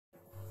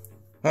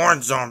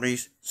Alright,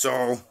 zombies,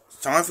 so it's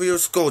time for your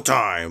school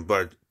time,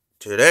 but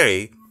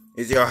today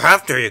is your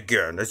half day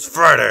again. It's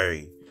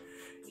Friday.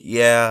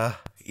 Yeah,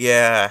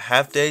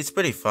 half day is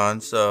pretty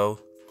fun, so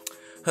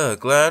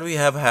glad we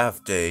have a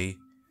half day.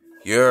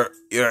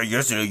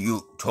 Yesterday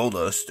you told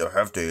us the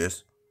half day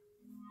is,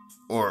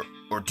 or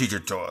teacher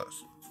told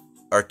us.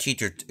 Our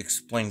teacher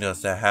explained to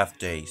us the half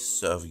day,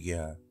 so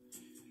yeah.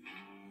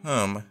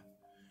 Um,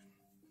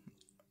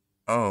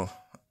 oh,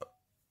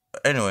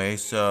 anyway,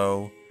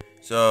 so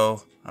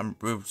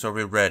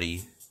we're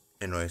ready.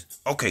 Anyways,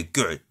 okay,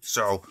 good.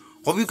 So,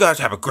 hope you guys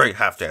have a great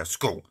half day at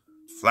school.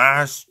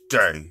 Last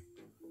day.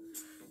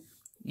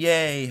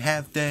 Yay,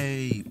 half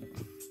day.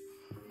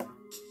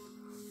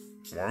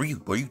 What are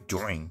you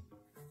doing?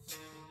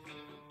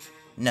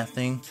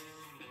 Nothing.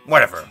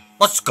 Whatever.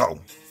 Let's go.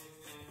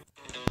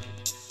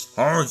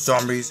 Alright,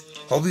 zombies.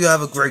 Hope you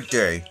have a great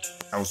day.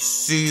 I'll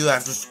see you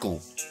after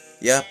school.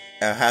 Yep,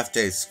 a half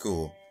day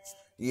school.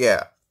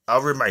 Yeah,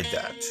 I'll remind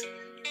that.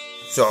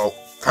 So,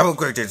 have a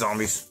great day,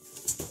 zombies.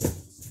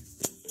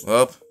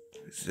 Well,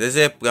 this is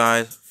it,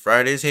 guys.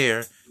 Friday's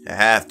here. A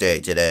half day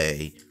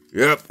today.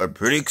 Yep, I'm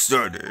pretty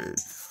excited.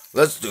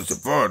 Let's do some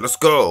fun. Let's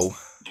go.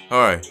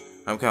 Alright,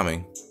 I'm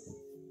coming.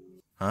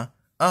 Huh?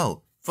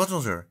 Oh, Foot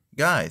Soldier.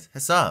 Guys,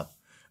 what's up?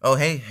 Oh,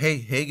 hey,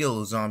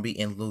 little zombie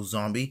and little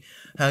zombie.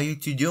 How you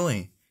two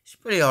doing? It's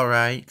pretty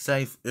alright.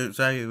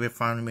 Excited we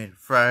finally made it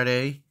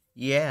Friday.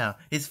 Yeah,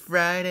 it's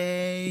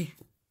Friday.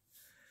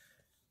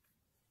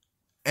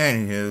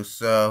 Anywho,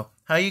 so,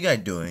 how you guys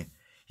doing?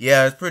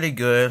 Yeah, it's pretty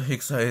good.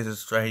 Excited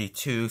it's Friday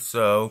too,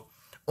 so.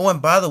 Oh,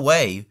 and by the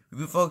way,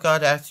 we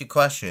forgot to ask you a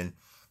question.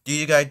 Do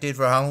you guys did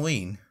for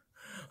Halloween?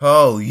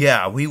 Oh,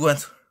 yeah, we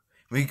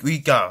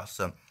got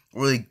some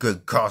really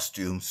good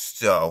costumes,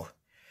 so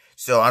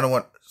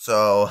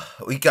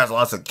we got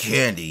lots of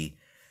candy.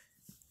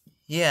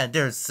 Yeah,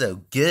 they're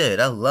so good.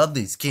 I love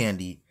these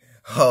candy.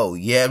 Oh,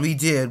 yeah, we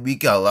did. We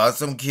got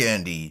lots of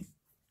candy.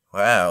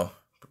 Wow,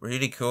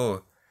 pretty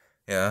cool.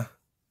 Yeah.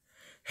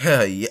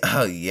 Oh,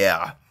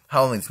 yeah.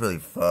 Halloween's really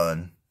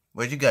fun.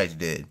 What you guys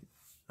did?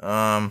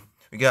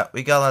 We got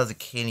lots of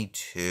candy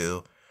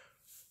too.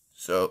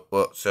 So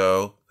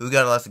who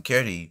got lots of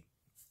candy?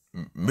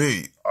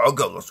 Me. I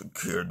got lots of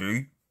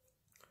candy.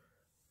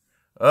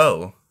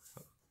 Oh,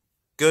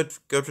 good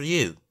for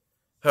you.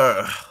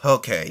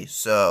 Okay,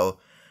 so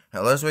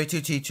now let's wait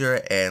to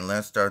teacher and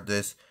let's start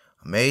this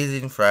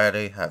amazing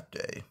Friday half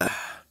day.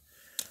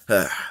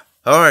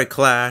 Alright,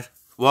 class.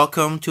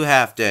 Welcome to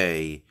half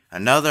day.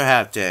 Another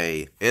half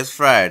day. It's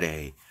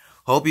Friday.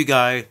 Hope you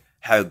guys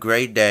have a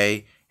great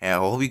day, and I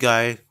hope you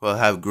guys will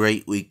have a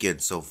great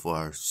weekend so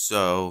far.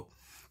 So,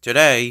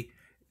 today,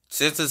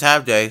 since it's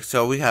half day,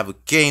 so we have a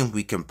game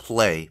we can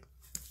play.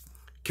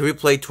 Can we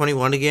play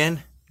 21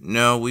 again?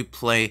 No, we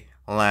played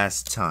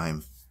last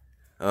time.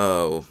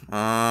 Oh,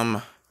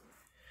 can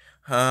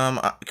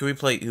we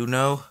play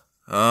Uno?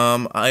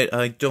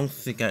 I don't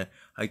think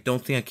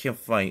I can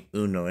find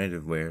Uno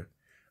anywhere.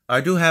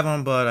 I do have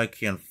one, but I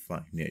can't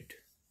find it.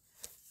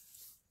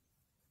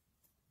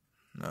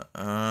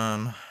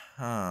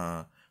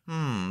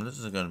 This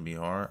is gonna be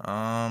hard.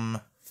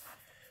 I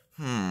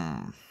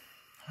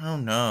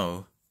don't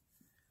know.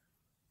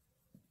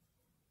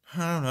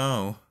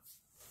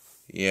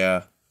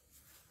 Yeah.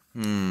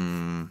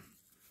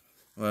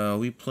 Well,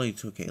 we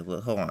played. Okay,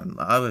 hold on.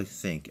 I'll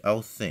think.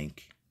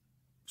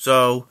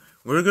 So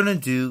we're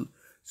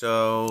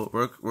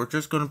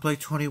just gonna play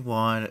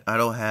 21. I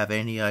don't have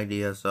any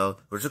idea, so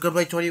we're just gonna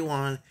play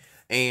 21,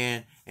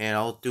 and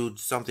I'll do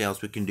something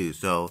else we can do.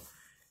 So.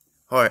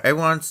 Alright,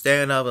 everyone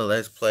stand up and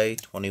let's play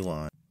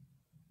 21.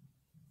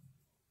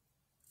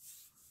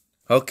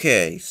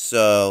 Okay,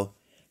 so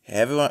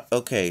I'll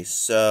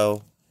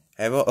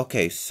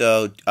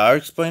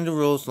explain the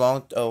rules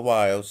a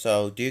while,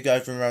 so do you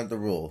guys remember the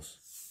rules?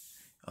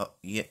 Oh,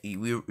 yeah,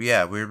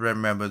 we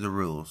remember the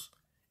rules.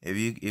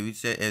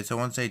 If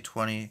someone say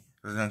 20,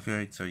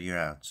 so you're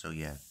out, so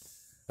yeah.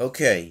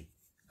 Okay,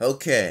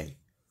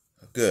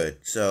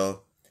 good,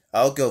 so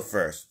I'll go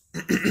first.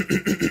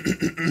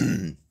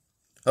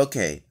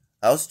 Okay,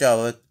 I'll start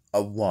with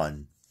a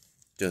 1.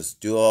 Just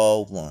do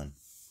all 1.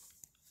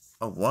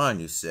 A 1,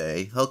 you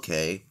say?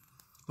 Okay.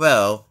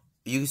 Well,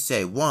 you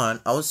say 1,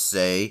 I'll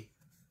say,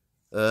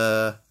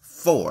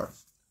 4.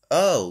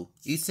 Oh,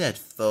 you said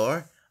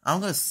 4? I'm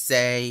gonna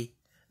say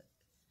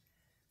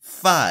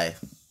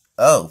 5.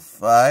 Oh,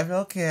 5?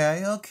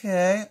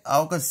 Okay.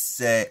 I'm gonna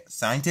say,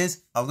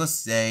 scientist, I'm gonna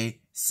say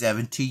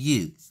 7 to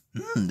you.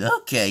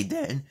 Okay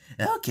then.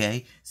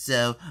 Okay,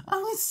 so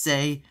I'm gonna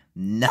say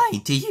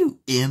 9 to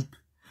you, imp.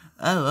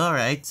 Oh,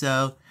 alright,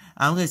 so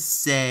I'm gonna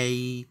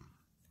say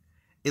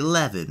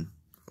 11.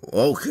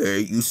 Okay,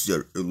 you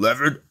said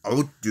 11,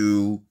 I'll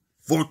do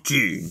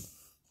 14.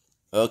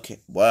 Okay,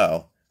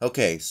 wow.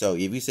 Okay, so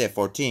if you said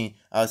 14,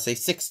 I'll say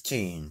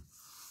 16.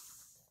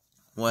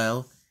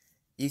 Well,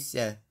 you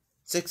said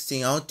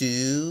 16, I'll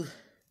do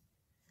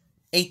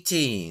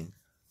 18.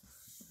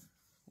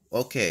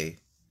 Okay.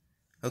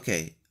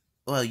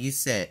 Well, you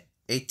said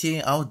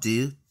 18, I'll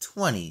do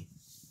 20.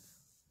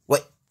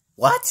 Wait,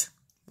 what?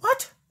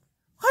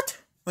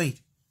 Wait,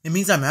 it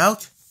means I'm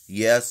out?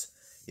 Yes,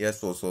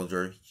 Full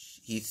Soldier.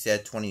 He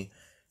said 20,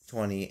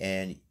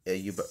 and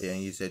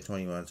you said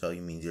 21, so it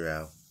means you're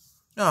out.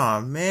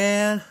 Oh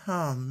man.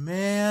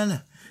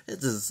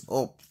 This is,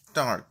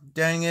 darn,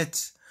 dang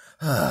it.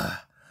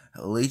 At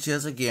least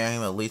it's a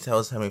game. At least I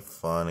was having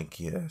fun, I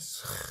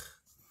guess.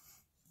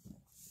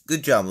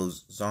 Good job,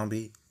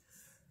 Zombie.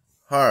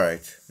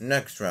 Alright,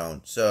 next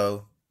round.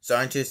 So,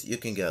 Scientist, you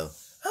can go.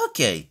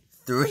 Okay,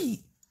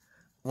 3.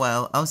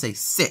 Well, I'll say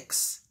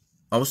 6.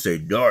 I'll say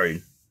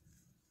 9.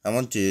 I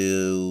want to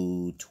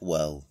do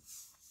 12.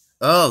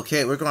 Oh,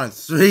 okay, we're going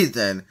 3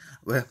 then.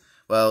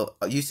 Well,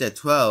 you said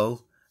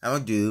 12. I'm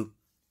gonna do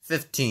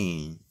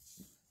 15.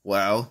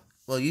 Well,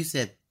 you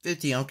said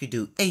 15. I could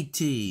do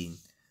 18.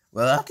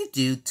 Well, I could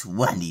do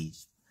 20.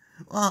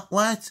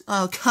 What?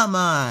 Oh, come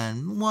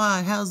on.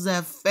 Why? How's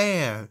that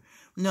fair?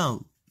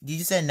 No. Did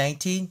you say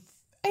 19?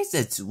 I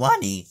said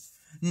 20.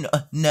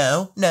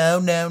 No.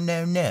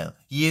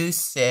 You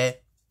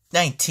said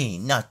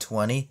 19, not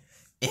 20.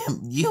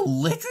 You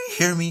literally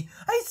hear me?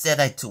 I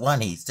said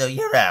 20, so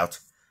you're out.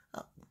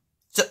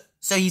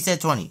 So you said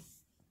 20.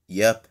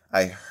 Yep,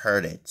 I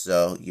heard it.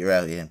 So you're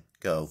out, Ian.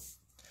 Go.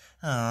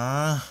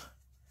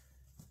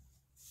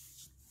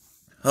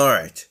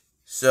 Alright.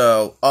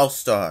 So,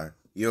 All-Star,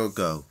 you'll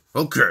go.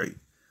 Okay.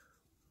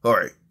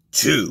 Alright.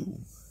 2.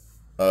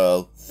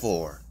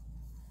 4.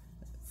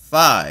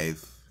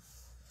 5.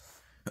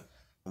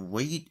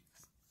 Wait.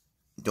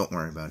 Don't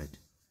worry about it.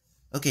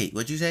 Okay,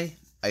 what'd you say?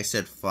 I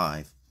said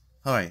 5.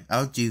 Alright,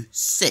 I'll do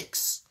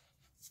 6.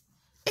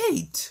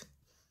 8.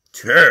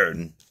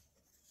 10.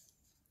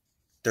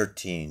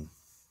 13.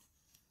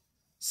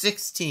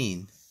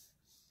 16.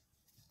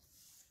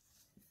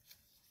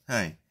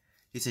 Alright.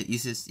 You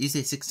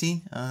said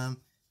 16?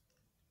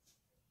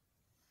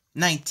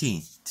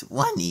 19.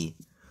 20.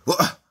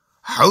 What?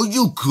 How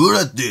you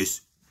good at this,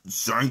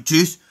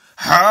 Scientist?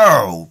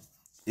 How?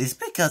 It's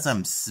because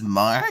I'm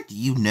smart,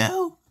 you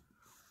know?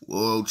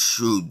 Well,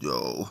 true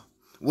though.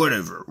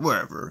 Whatever.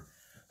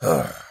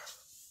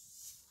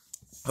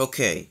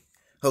 Okay.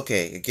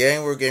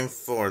 Again, we're getting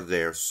 4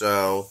 there,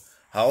 so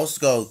I'll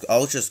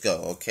just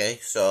go, okay?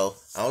 So,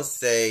 I'll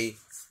say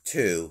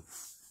 2.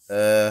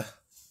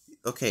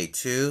 Okay,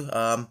 2,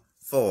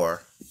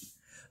 4.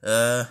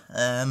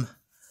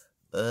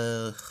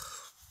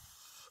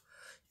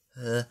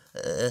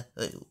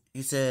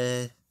 You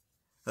said,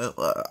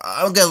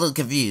 I'll get a little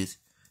confused.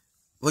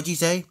 What'd you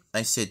say?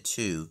 I said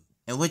 2.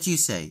 And what'd you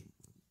say?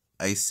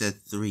 I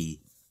said 3.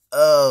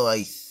 Oh,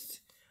 I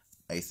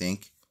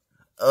think.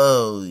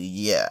 Oh,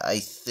 yeah, I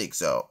think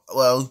so.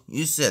 Well,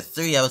 you said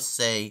 3, I would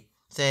say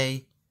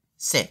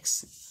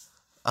 6.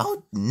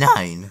 Oh,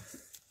 9.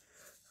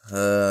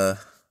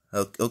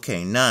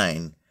 Okay,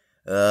 9.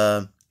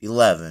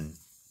 11.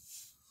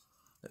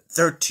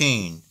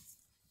 13.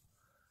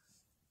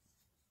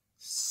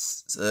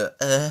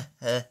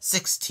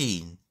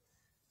 16.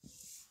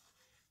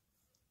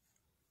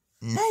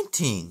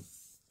 19.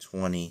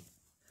 20.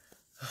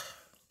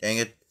 Dang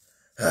it.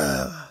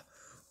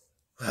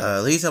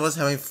 At least I was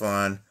having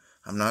fun.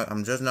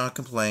 I'm just not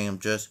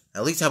complaining.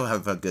 At least I'm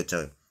having a good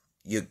time.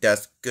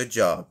 That's good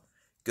job.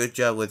 Good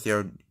job with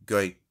your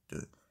great.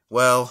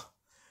 I'm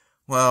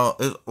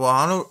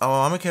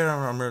a character.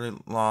 I'm really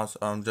lost.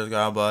 Just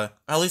got, but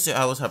at least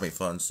I was having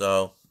fun.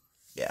 So,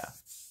 yeah.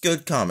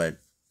 Good comment.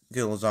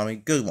 Good little zombie.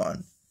 Good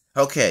one.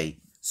 Okay.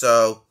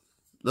 So,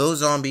 little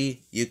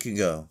zombie, you can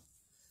go.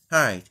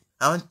 Alright.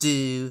 I'll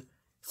do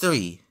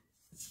 3.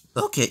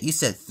 Okay, you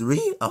said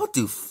 3? I'll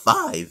do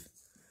 5.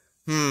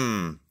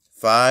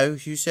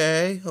 5, you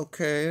say?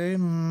 Okay.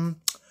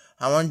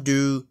 I want to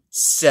do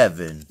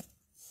 7.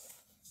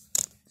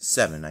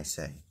 7, I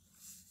say.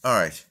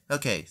 Alright.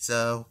 Okay,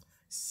 so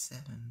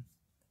 7.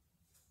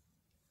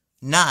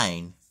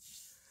 9.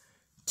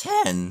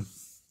 10.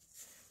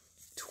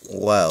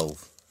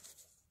 12.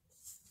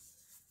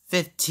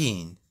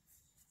 15.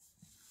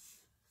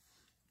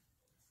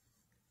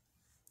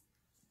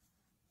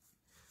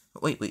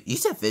 Wait, you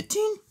said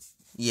 15?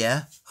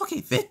 Yeah. Okay,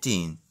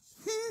 15.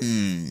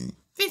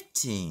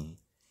 15.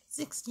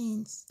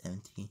 16,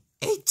 17,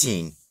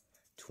 18,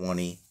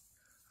 20.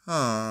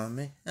 Oh,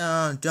 man.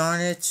 Oh,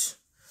 darn it.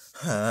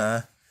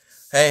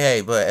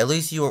 Hey, but at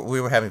least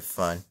we were having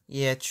fun.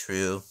 Yeah,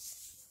 true.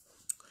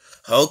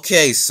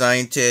 Okay,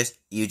 Scientist.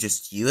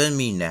 You and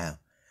me now.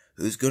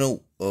 Who's gonna...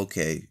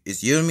 Okay,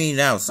 it's you and me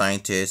now,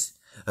 Scientist.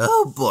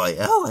 Oh, boy.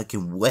 Oh, I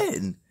can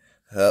win.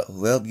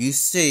 Well, you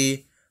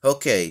see...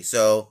 Okay,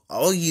 so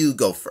all you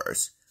go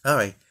first.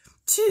 Alright.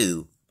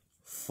 2,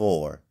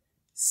 4,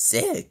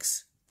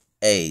 6,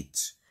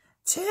 8,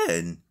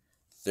 10,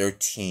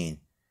 13,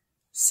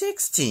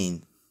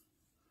 16.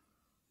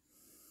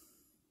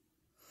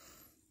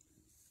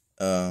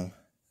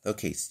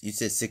 Okay, you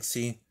said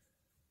 16,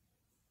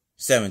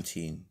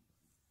 17,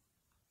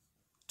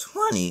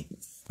 20.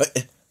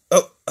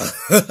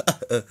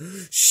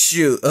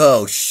 Shoot,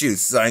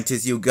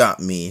 Scientist, you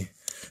got me.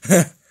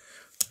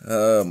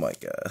 Oh my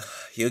god.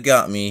 You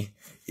got me.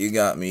 You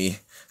got me.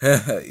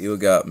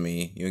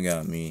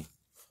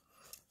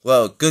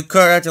 Well, good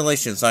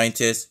congratulations,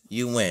 scientists.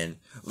 You win.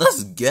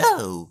 Let's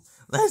go.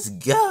 Let's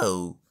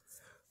go.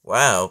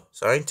 Wow,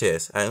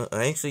 scientist.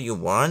 Actually, you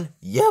won?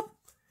 Yep.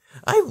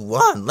 I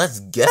won.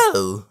 Let's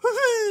go.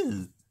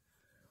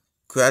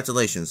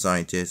 Congratulations,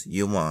 scientist.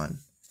 You won.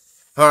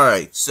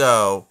 Alright,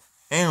 so,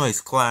 anyways,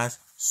 class.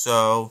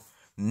 So,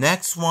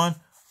 next one,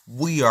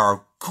 we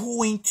are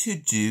going to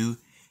do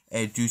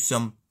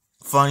some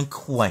fun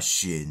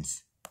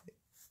questions.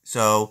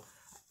 So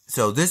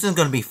this is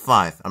going to be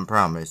 5, I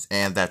promise,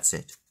 and that's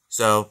it.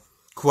 So,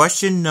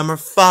 question number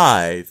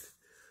 5.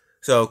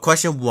 So,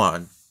 question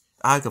 1.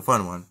 I like a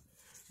fun one.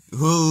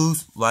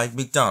 Who's like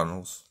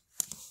McDonald's?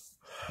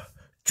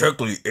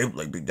 Technically, it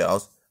like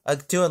McDonald's. I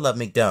do love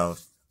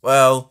McDonald's.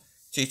 Well,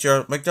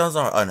 teacher, McDonald's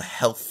are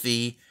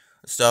unhealthy.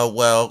 So,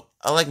 well,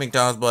 I like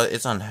McDonald's, but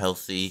it's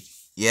unhealthy.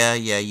 Yeah,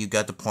 you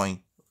got the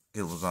point.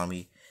 It was on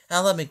me. I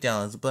love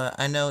McDonald's, but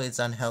I know it's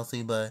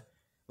unhealthy, but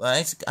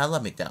I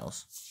love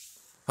McDonald's.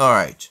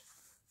 Alright,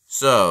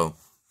 so,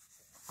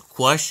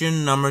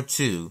 question number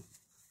 2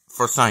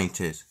 for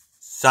scientists.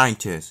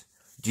 Scientists,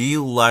 do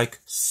you like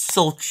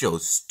social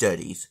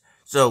studies?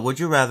 So, would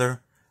you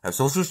rather have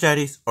social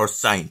studies or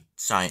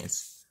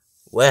science?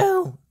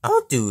 Well,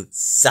 I'll do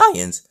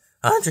science.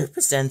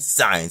 100%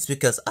 science,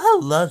 because I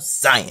love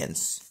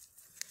science.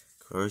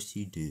 Of course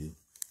you do.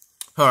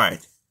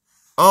 Alright.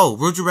 Oh,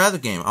 Would You Rather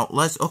game.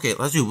 Let's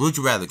do Would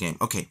You Rather game.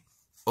 Okay.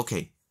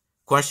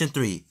 Question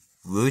 3.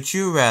 Would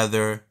you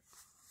rather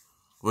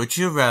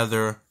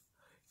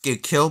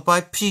get killed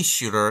by pea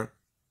shooter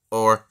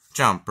or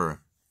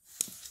jumper?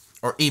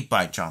 Or eat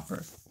by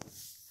jumper?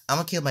 I'm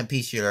gonna kill my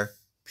pea shooter.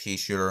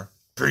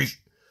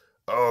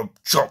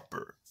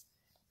 Jumper.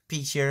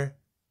 Pea shooter.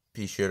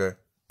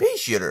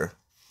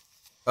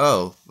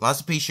 Oh, lots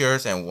of pea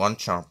shooters and 1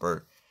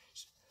 chomper.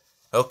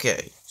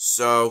 Okay,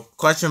 so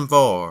question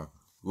 4.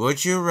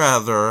 Would you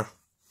rather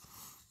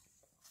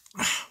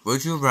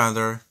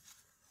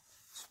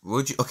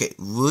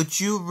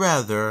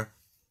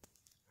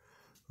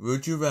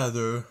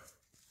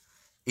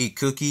eat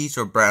cookies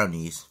or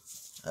brownies?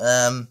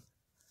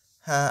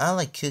 I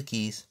like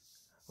cookies.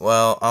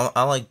 Well,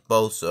 I like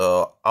both,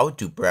 so I would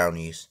do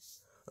brownies.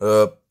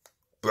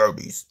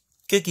 Brownies.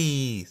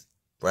 Cookies.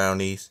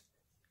 Brownies.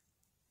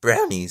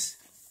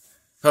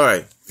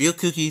 Alright, few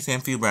cookies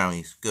and few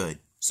brownies. Good.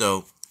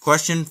 So,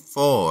 question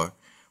 4.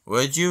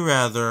 Would you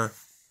rather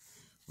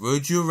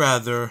want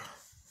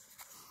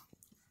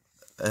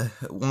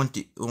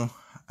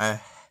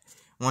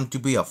to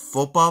be a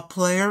football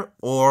player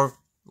or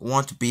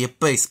want to be a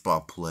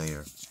baseball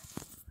player?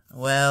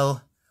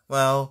 Well,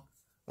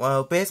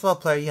 baseball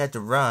player you had to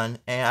run,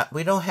 and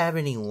we don't have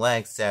any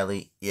legs,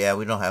 sadly. Yeah,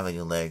 we don't have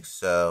any legs,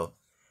 so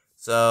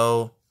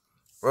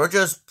we're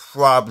just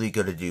probably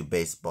gonna do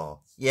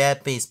baseball. Yeah,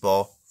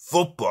 baseball.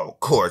 Football, of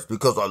course,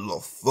 because I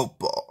love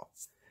football.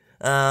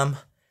 Well,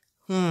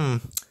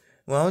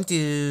 I'll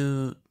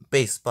do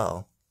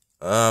baseball.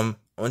 I'll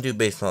do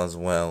baseball as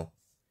well.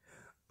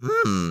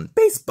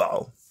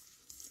 Baseball.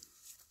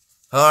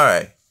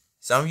 Alright.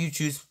 Some of you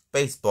choose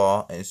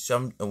baseball, and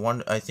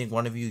I think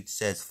one of you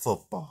says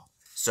football.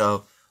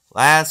 So,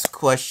 last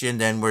question,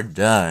 then we're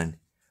done.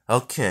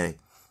 Okay.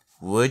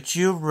 Would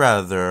you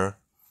rather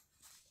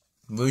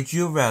the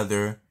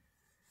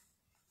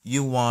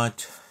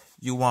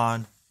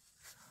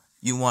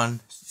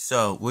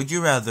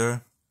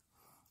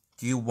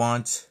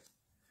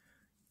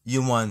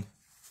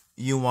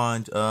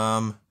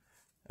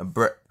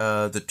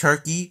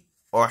turkey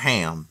or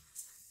ham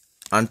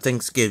on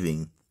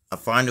Thanksgiving? A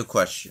final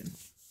question.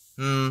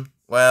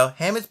 Well,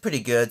 ham is pretty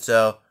good,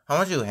 so how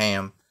much do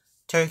ham?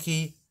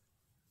 Turkey.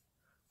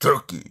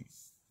 Turkey.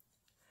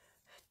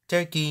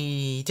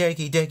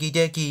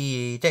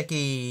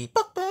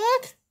 Buck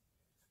back.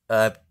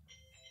 Bye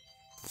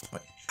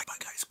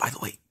guys. By the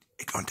way,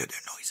 ignore their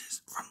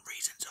noises from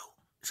reason, so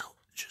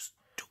just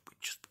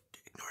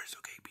ignore it,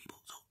 okay, people.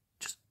 So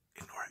just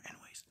ignore it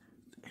anyways.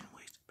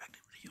 Back to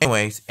the video.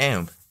 Anyways,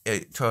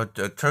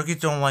 the turkeys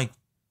don't like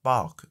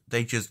bark.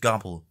 They just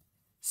gobble.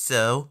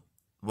 So,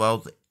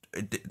 well,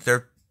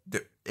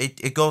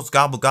 it goes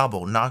gobble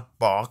gobble, not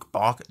bark.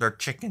 They're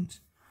chickens.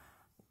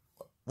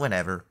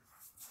 Whatever.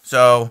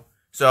 So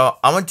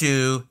I'm gonna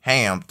do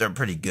ham. They're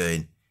pretty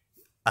good.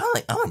 I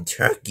like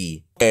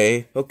turkey.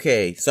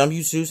 Okay. Some of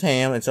you choose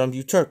ham and some of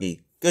you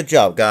turkey. Good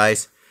job,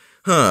 guys.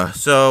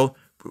 So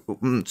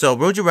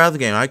Would You Rather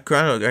game. I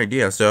kind of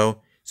idea.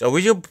 So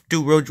we should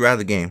do Would You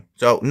Rather game.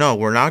 So no,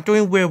 we're not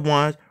doing weird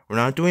ones. We're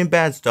not doing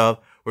bad stuff.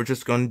 We're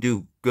just gonna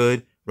do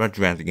good Would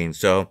You Rather game.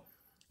 So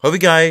hope you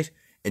guys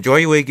enjoy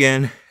your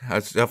weekend.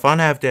 It's a fun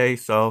half day.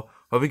 So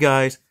hope you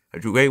guys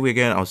have a great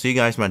weekend. I'll see you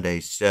guys Monday.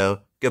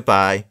 So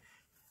goodbye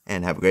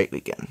and have a great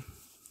weekend.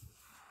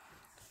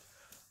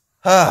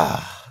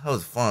 That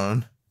was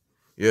fun.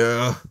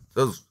 Yeah,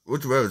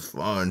 Would You Rather was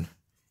fun.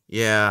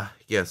 Yeah,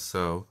 I guess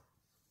so.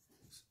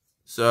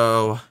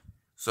 Now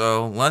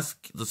let's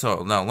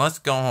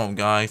go home,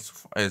 guys.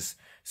 As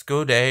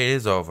school day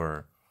is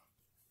over.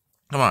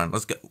 Come on,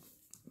 let's go.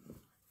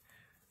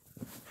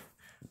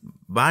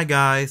 Bye,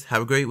 guys.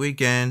 Have a great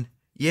weekend.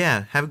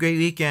 Yeah, have a great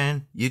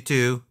weekend. You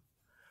too.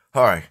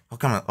 Alright,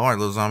 alright,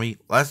 little zombie.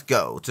 Let's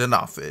go to the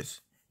office.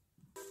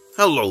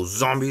 Hello,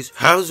 zombies.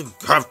 How's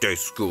the half-day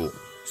school?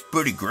 It's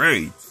pretty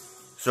great.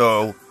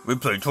 So, we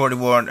played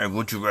 21 and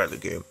Would You Rather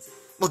game.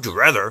 Would you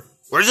rather?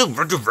 Where's the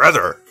Would You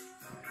Rather?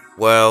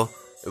 Well,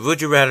 Would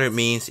You Rather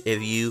means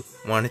if you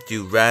wanted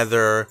to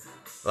rather,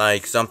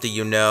 like, something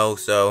you know,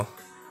 so,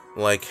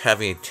 like,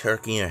 having a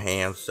turkey in your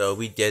hand, so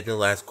we did the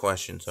last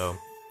question, so.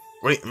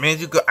 Wait, man,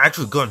 you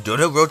actually gonna do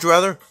that, Would You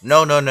Rather?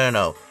 No.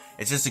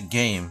 It's just a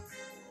game.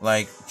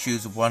 Like,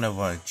 choose one of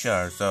each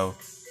other, so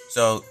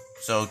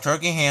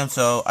turkey ham,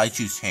 so I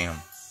choose ham.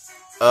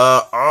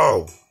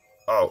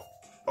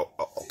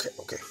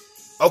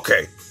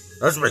 Okay,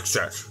 that makes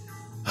sense.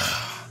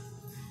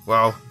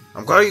 Well,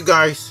 I'm glad you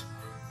guys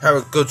have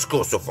a good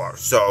school so far.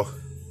 So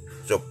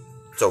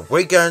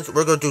weekends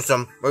we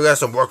got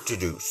some work to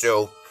do.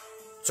 So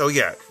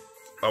yeah,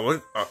 I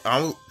will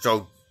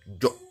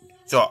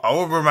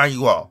remind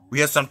you all we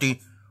have something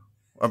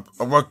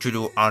a work to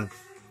do on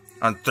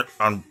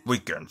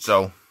weekends.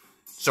 So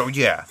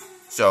yeah,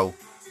 so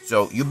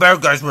you better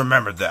guys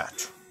remember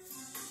that.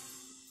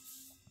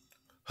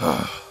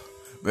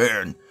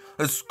 Man,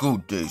 a school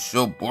day's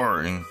so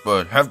boring,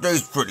 but half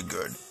day's pretty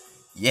good.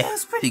 Yeah,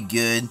 it's pretty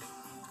good.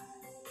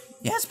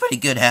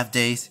 Half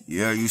days.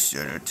 Yeah, you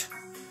said it.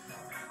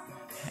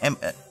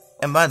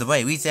 And by the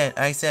way,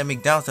 I said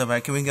McDonald's over.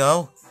 Can we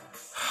go?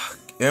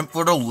 And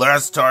for the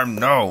last time,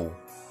 no.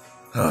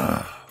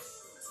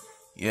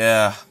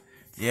 Yeah.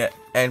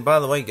 And by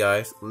the way,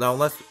 guys,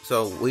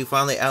 so we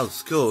finally out of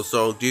school.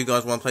 So do you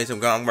guys want to play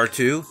some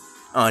Gw2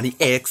 on the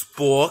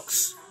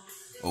Xbox?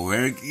 Oh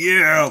heck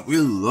yeah, we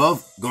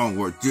love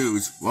Gw2.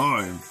 It's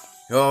fun.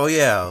 Oh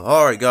yeah.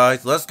 All right,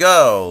 guys, let's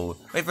go.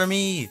 Wait for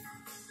me.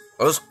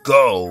 Let's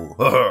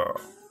go.